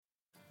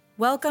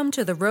Welcome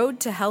to the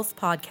Rhode to Health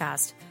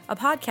podcast, a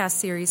podcast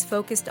series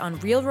focused on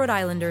real Rhode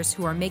Islanders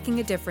who are making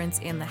a difference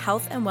in the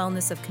health and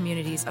wellness of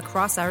communities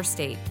across our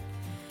state.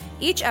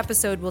 Each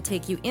episode will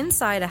take you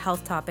inside a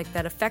health topic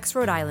that affects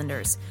Rhode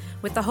Islanders,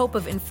 with the hope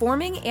of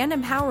informing and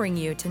empowering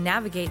you to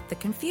navigate the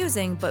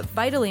confusing but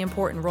vitally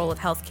important role of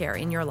healthcare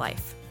in your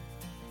life.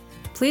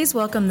 Please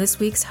welcome this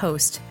week's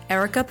host,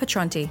 Erika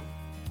Pietrunti.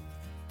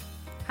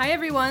 Hi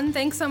everyone,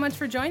 thanks so much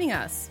for joining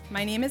us.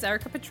 My name is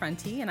Erika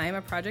Pietrunti and I am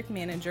a project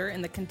manager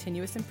in the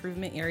continuous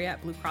improvement area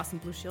at Blue Cross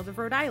and Blue Shield of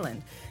Rhode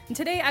Island. And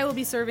today I will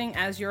be serving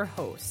as your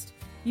host.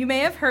 You may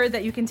have heard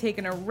that you can take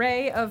an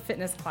array of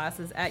fitness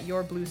classes at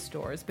your Blue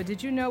stores, but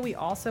did you know we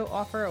also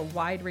offer a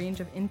wide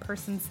range of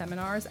in-person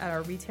seminars at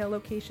our retail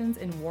locations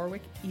in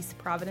Warwick, East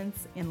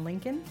Providence, and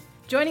Lincoln?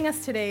 Joining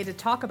us today to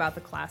talk about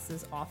the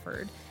classes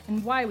offered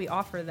and why we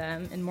offer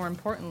them, and more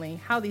importantly,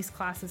 how these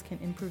classes can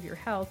improve your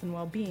health and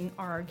well-being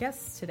are our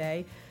guests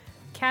today,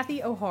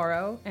 Cathy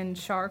and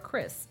Charlotte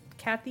Crist.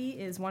 Cathy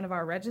is one of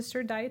our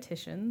registered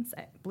dietitians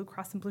at Blue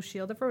Cross and Blue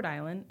Shield of Rhode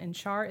Island, and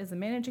Char is the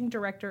managing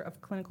director of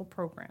clinical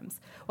programs.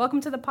 Welcome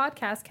to the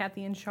podcast,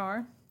 Cathy and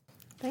Char.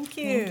 Thank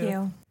you. Thank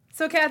you.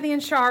 So Cathy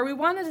and Char, we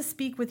wanted to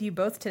speak with you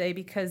both today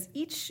because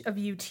each of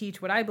you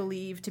teach what I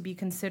believe to be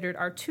considered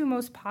our two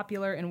most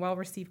popular and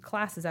well-received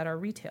classes at our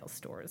retail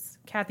stores.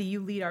 Cathy, you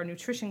lead our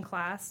nutrition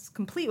class,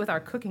 complete with our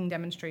cooking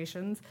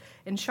demonstrations,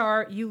 and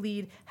Char, you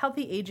lead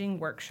healthy aging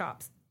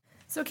workshops.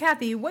 So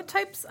Cathy, what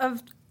types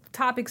of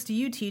topics do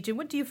you teach, and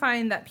what do you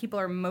find that people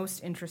are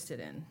most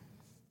interested in?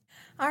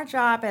 Our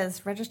job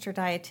as registered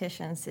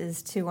dietitians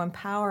is to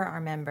empower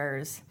our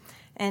members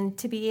and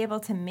to be able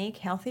to make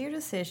healthier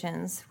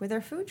decisions with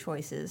their food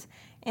choices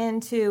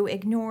and to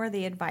ignore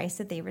the advice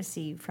that they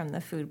receive from the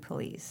food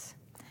police.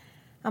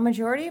 A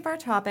majority of our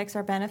topics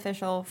are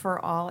beneficial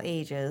for all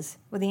ages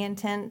with the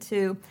intent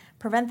to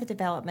prevent the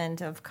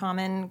development of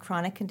common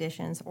chronic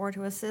conditions or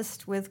to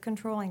assist with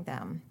controlling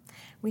them.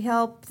 We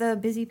help the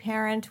busy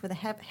parent with a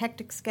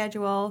hectic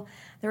schedule,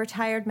 the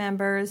retired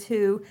members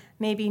who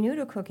may be new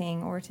to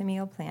cooking or to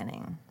meal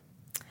planning.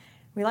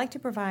 We like to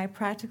provide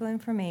practical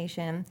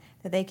information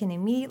that they can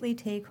immediately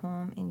take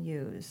home and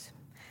use.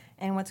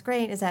 And what's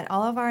great is that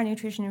all of our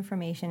nutrition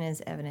information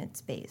is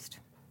evidence-based.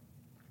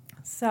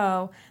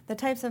 So the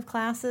types of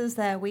classes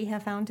that we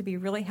have found to be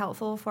really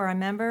helpful for our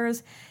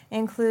members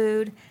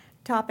include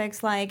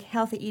topics like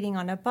healthy eating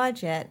on a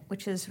budget,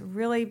 which is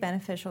really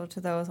beneficial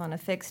to those on a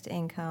fixed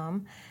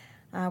income.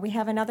 We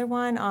have another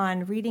one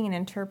on reading and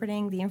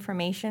interpreting the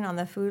information on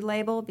the food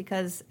label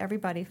because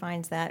everybody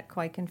finds that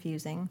quite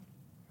confusing.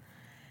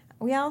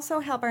 We also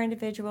help our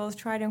individuals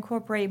try to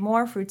incorporate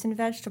more fruits and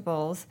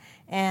vegetables,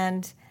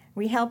 and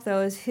we help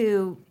those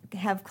who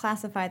have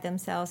classified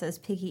themselves as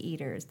picky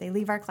eaters. They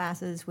leave our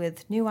classes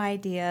with new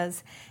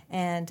ideas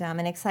and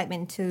an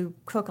excitement to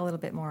cook a little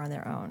bit more on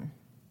their own.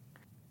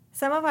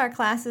 Some of our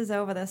classes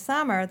over the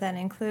summer that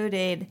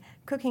included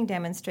cooking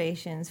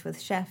demonstrations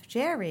with Chef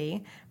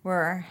Jerry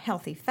were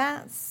healthy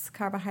fats,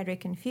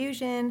 carbohydrate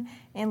confusion,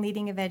 and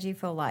leading a veggie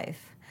full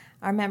life.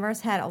 Our members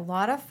had a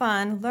lot of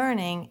fun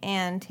learning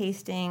and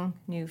tasting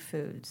new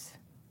foods.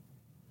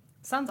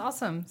 Sounds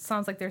awesome.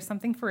 Sounds like there's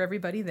something for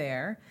everybody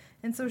there.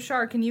 And so,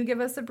 Char, can you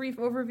give us a brief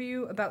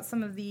overview about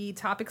some of the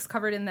topics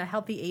covered in the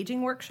healthy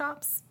aging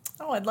workshops?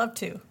 Oh, I'd love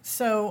to.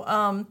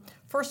 So,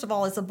 first of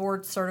all, as a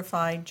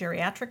board-certified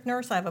geriatric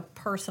nurse, I have a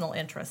personal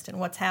interest in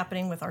what's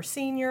happening with our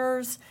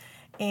seniors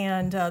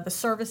and the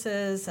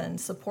services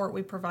and support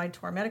we provide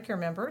to our Medicare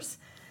members.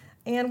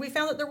 And we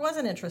found that there was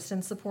an interest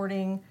in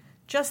supporting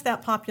just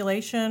that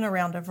population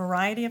around a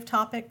variety of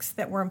topics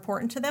that were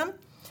important to them.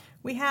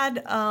 We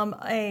had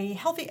a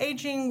healthy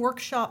aging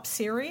workshop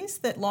series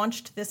that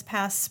launched this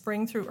past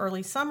spring through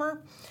early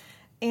summer.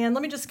 And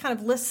let me just kind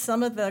of list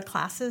some of the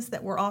classes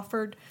that were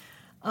offered.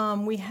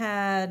 We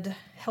had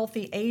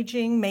Healthy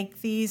Aging,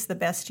 Make These the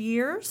Best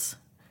Years,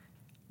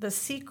 The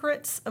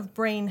Secrets of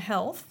Brain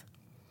Health,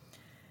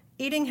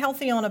 Eating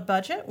Healthy on a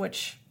Budget,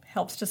 which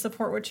helps to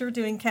support what you're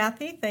doing,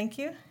 Cathy. Thank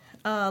you.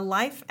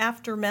 Life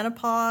After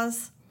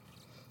Menopause,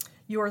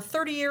 Your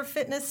 30-Year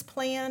Fitness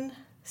Plan,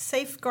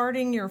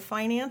 Safeguarding Your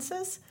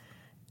Finances,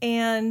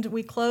 and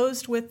we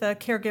closed with a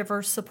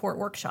Caregiver Support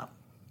Workshop.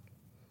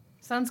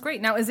 Sounds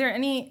great. Now, is there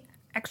any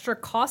extra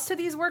cost to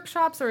these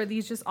workshops, or are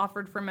these just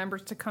offered for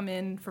members to come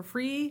in for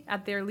free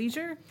at their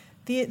leisure?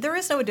 There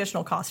is no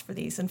additional cost for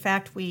these. In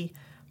fact, we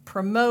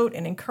promote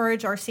and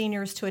encourage our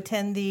seniors to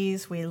attend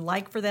these. We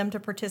like for them to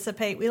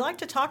participate. We like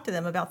to talk to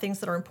them about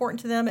things that are important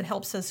to them. It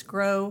helps us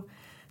grow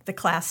the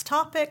class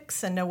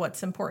topics and know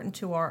what's important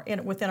to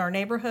within our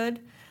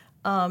neighborhood.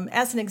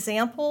 As an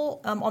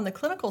example, on the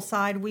clinical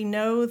side, we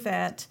know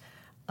that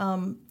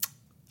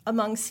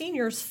among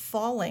seniors,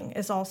 falling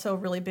is also a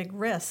really big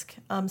risk.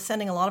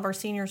 Sending a lot of our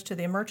seniors to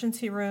the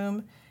emergency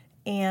room,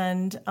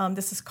 and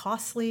this is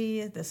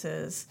costly. This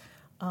is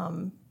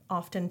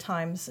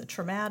oftentimes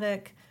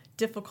traumatic,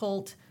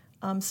 difficult.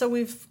 So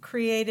we've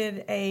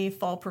created a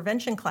fall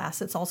prevention class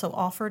that's also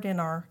offered in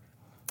our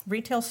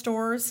retail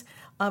stores.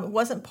 It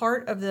wasn't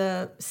part of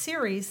the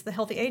series, the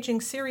Healthy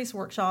Aging series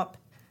workshop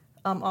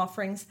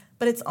offerings,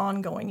 but it's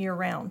ongoing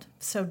year-round.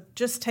 So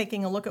just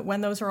taking a look at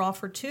when those are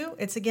offered too,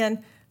 it's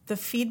again, the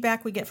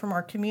feedback we get from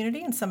our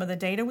community and some of the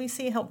data we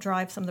see help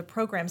drive some of the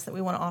programs that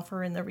we want to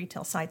offer in the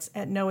retail sites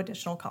at no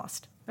additional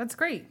cost. That's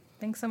great.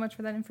 Thanks so much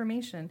for that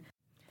information.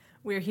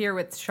 We're here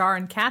with Char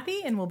and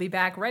Cathy, and we'll be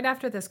back right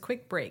after this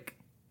quick break.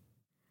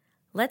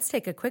 Let's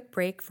take a quick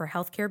break for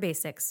healthcare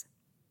basics.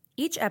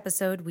 Each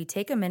episode, we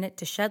take a minute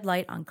to shed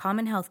light on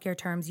common healthcare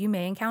terms you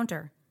may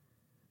encounter.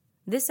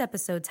 This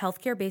episode's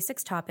healthcare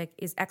basics topic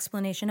is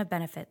explanation of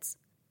benefits.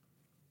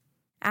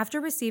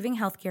 After receiving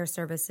healthcare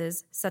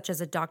services, such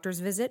as a doctor's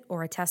visit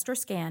or a test or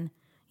scan,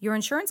 your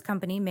insurance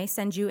company may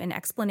send you an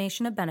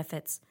explanation of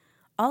benefits,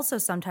 also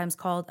sometimes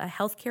called a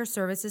healthcare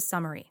services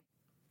summary.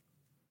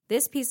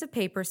 This piece of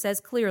paper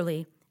says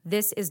clearly,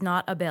 this is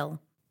not a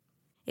bill.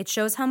 It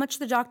shows how much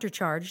the doctor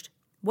charged,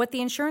 what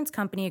the insurance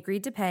company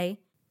agreed to pay,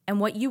 and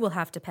what you will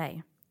have to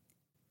pay.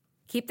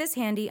 Keep this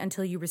handy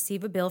until you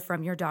receive a bill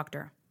from your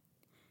doctor.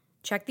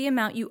 Check the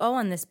amount you owe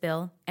on this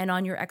bill and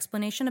on your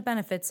explanation of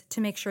benefits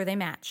to make sure they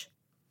match.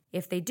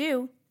 If they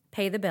do,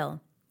 pay the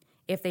bill.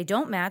 If they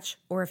don't match,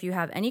 or if you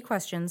have any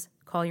questions,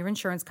 call your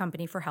insurance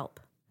company for help.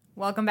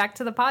 Welcome back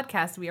to the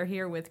podcast. We are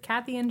here with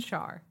Cathy and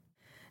Char.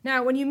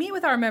 Now, when you meet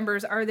with our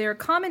members, are there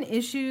common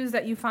issues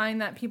that you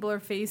find that people are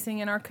facing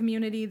in our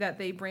community that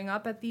they bring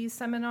up at these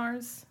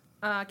seminars?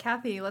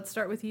 Cathy, let's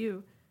start with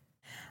you.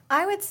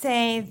 I would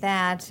say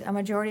that a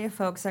majority of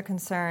folks are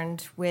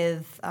concerned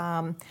with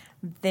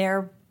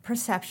their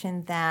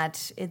perception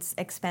that it's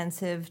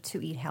expensive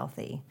to eat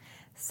healthy.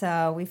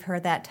 So we've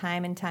heard that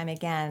time and time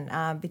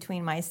again.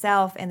 Between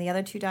myself and the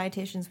other two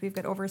dietitians, we've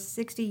got over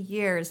 60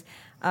 years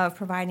of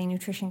providing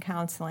nutrition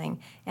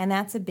counseling, and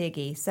that's a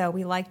biggie. So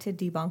we like to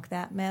debunk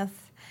that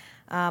myth.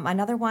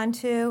 Another one,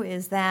 too,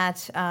 is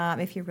that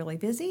if you're really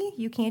busy,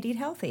 you can't eat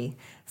healthy.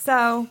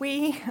 So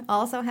we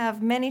also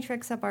have many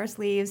tricks up our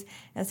sleeves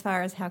as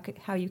far as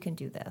how you can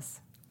do this.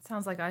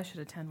 Sounds like I should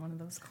attend one of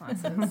those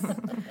classes.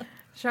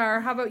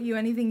 Char, how about you?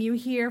 Anything you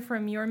hear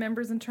from your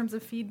members in terms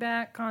of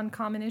feedback on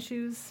common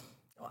issues?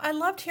 I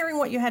loved hearing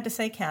what you had to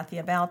say, Cathy,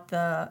 about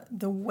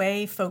the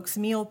way folks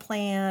meal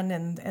plan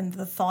and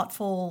the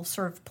thoughtful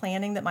sort of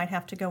planning that might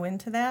have to go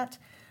into that.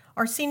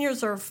 Our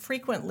seniors are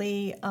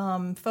frequently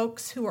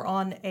folks who are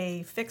on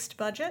a fixed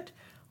budget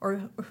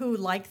or who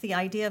like the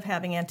idea of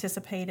having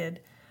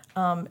anticipated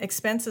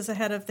expenses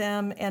ahead of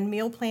them, and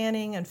meal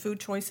planning and food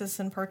choices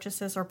and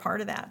purchases are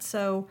part of that.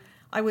 So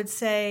I would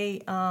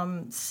say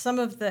some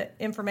of the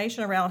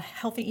information around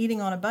healthy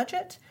eating on a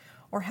budget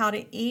or how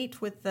to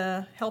eat with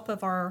the help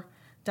of our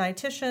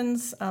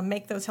dietitians,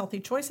 make those healthy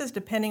choices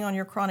depending on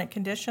your chronic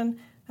condition,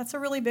 that's a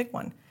really big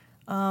one.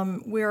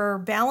 We're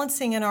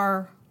balancing in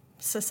our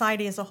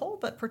society as a whole,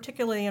 but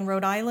particularly in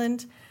Rhode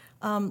Island,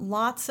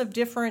 lots of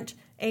different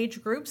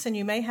age groups, and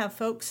you may have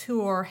folks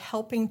who are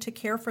helping to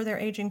care for their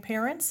aging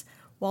parents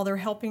while they're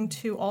helping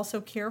to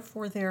also care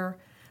for their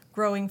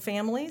growing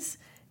families.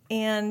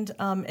 And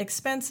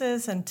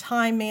expenses and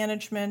time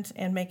management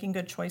and making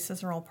good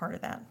choices are all part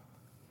of that.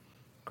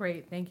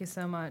 Great, thank you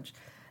so much.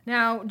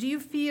 Now, do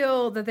you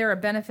feel that there are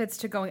benefits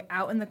to going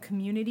out in the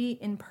community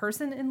in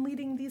person and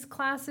leading these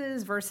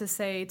classes versus,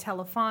 say,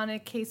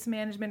 telephonic case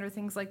management or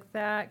things like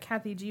that?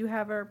 Cathy, do you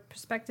have a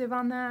perspective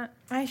on that?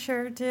 I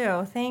sure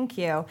do. Thank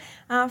you.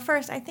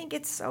 First, I think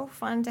it's so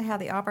fun to have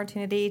the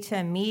opportunity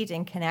to meet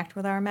and connect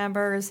with our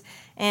members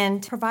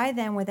and provide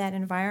them with that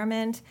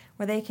environment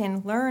where they can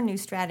learn new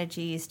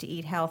strategies to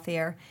eat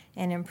healthier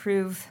and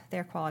improve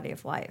their quality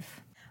of life.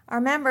 Our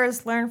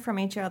members learn from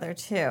each other,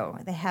 too.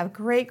 They have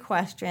great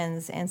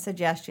questions and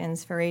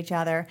suggestions for each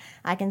other.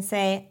 I can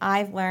say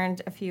I've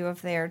learned a few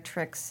of their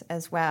tricks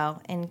as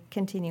well and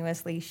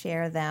continuously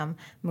share them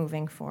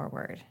moving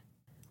forward.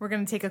 We're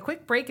going to take a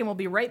quick break, and we'll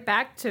be right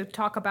back to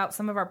talk about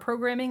some of our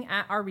programming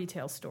at our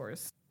retail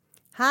stores.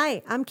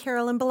 Hi, I'm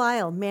Carolyn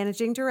Belisle,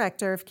 Managing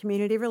Director of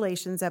Community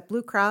Relations at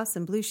Blue Cross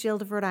and Blue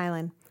Shield of Rhode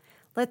Island.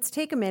 Let's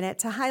take a minute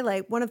to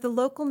highlight one of the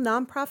local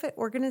nonprofit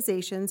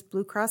organizations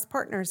Blue Cross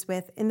partners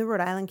with in the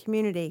Rhode Island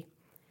community.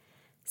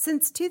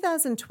 Since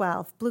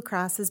 2012, Blue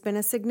Cross has been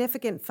a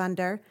significant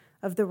funder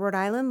of the Rhode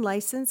Island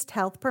Licensed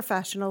Health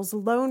Professionals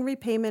Loan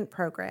Repayment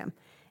Program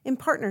in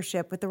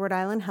partnership with the Rhode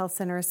Island Health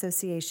Center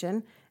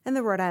Association and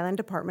the Rhode Island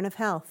Department of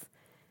Health.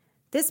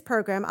 This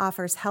program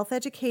offers health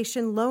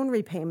education loan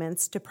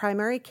repayments to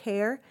primary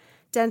care,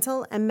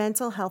 dental, and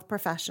mental health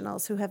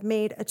professionals who have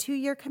made a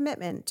 2-year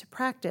commitment to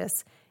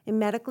practice in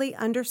medically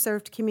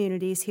underserved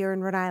communities here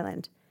in Rhode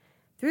Island.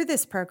 Through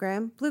this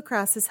program, Blue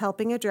Cross is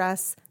helping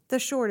address the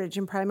shortage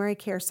in primary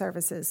care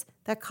services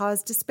that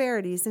cause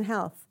disparities in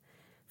health.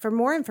 For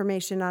more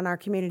information on our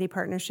community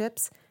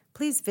partnerships,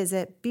 please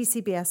visit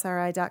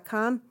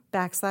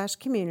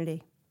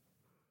bcbsri.com/community.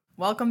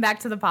 Welcome back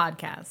to the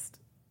podcast.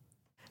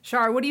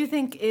 Char, what do you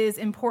think is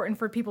important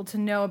for people to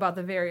know about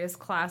the various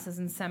classes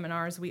and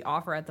seminars we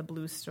offer at the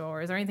Blue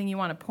Store? Is there anything you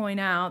want to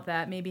point out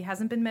that maybe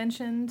hasn't been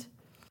mentioned?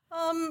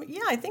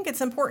 I think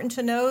it's important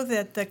to know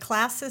that the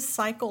classes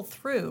cycle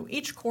through.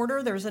 Each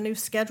quarter, there's a new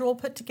schedule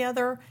put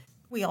together.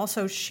 We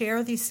also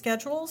share these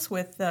schedules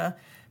with the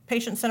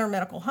patient-centered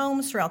medical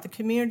homes throughout the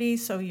community,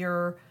 so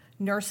your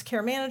nurse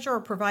care manager or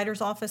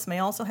provider's office may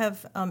also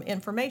have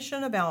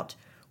information about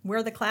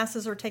where the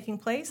classes are taking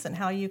place and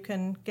how you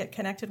can get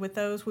connected with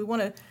those. We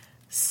want to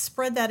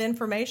spread that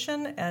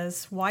information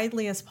as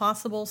widely as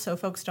possible so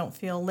folks don't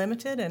feel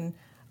limited and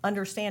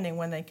understanding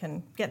when they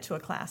can get to a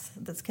class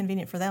that's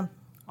convenient for them.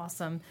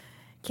 Awesome.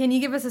 Can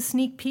you give us a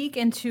sneak peek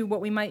into what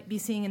we might be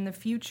seeing in the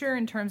future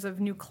in terms of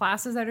new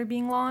classes that are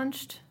being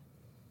launched?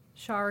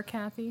 Char or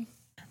Cathy?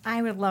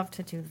 I would love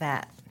to do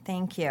that.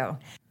 Thank you.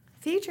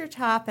 Future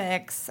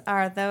topics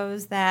are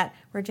those that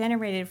were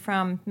generated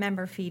from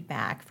member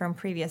feedback from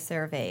previous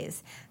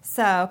surveys.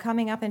 So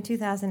coming up in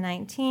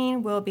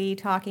 2019, we'll be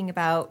talking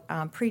about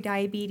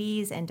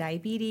prediabetes and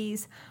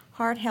diabetes,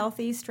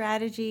 heart-healthy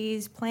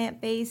strategies,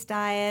 plant-based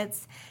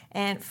diets,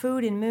 and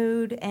food and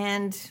mood,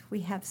 and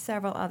we have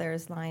several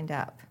others lined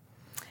up.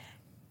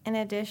 In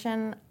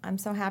addition, I'm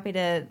so happy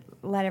to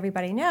let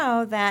everybody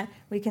know that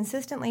we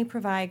consistently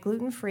provide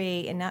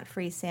gluten-free and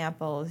nut-free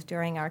samples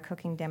during our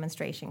cooking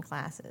demonstration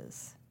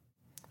classes.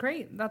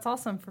 Great. That's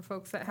awesome for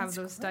folks that have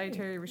those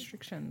dietary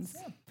restrictions.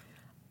 Yeah.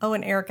 Oh,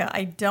 and Erika,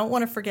 I don't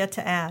want to forget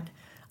to add,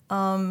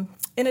 in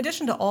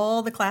addition to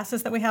all the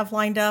classes that we have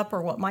lined up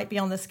or what might be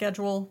on the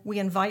schedule, we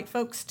invite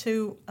folks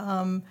to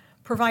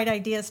provide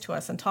ideas to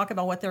us and talk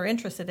about what they're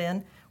interested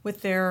in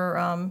with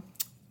their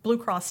Blue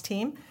Cross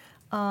team.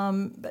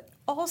 But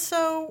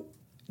also,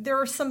 there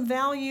are some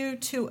value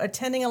to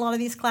attending a lot of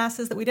these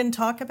classes that we didn't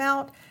talk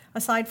about,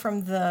 aside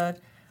from the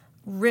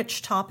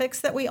rich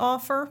topics that we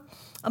offer.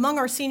 Among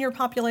our senior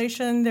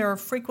population, there are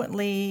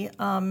frequently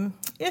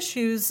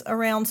issues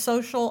around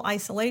social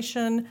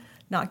isolation,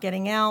 not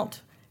getting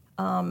out,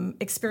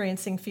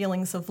 experiencing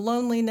feelings of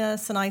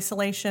loneliness and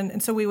isolation.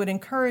 And so we would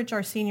encourage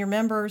our senior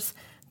members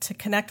to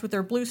connect with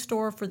their Blue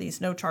Store for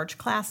these no-charge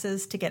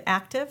classes to get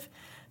active,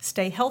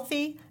 stay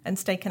healthy, and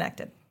stay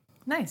connected.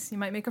 Nice. You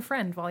might make a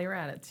friend while you're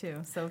at it,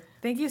 too. So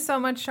thank you so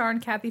much, Char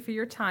and Cathy, for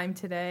your time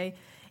today.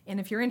 And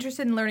if you're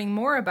interested in learning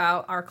more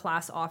about our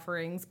class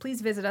offerings, please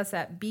visit us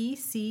at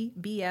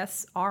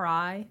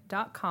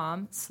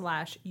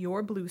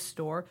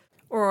bcbsri.com/yourbluestore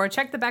or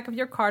check the back of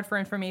your card for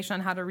information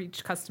on how to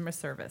reach customer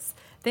service.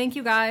 Thank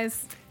you,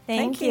 guys.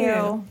 Thank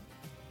you.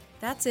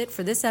 That's it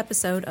for this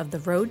episode of the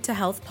Road to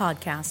Health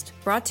podcast,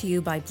 brought to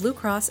you by Blue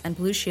Cross and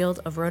Blue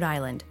Shield of Rhode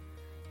Island.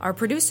 Our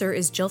producer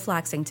is Jill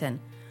Flaxington.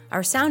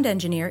 Our sound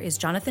engineer is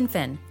Jonathan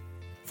Finn.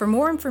 For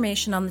more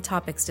information on the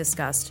topics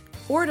discussed,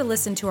 or to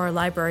listen to our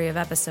library of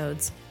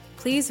episodes,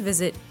 please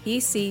visit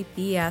bcbsri.com.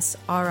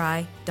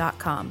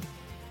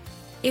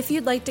 If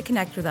you'd like to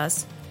connect with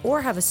us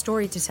or have a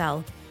story to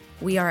tell,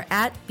 we are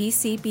at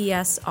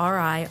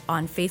BCBSRI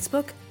on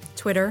Facebook,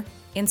 Twitter,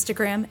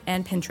 Instagram,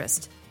 and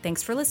Pinterest.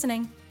 Thanks for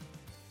listening.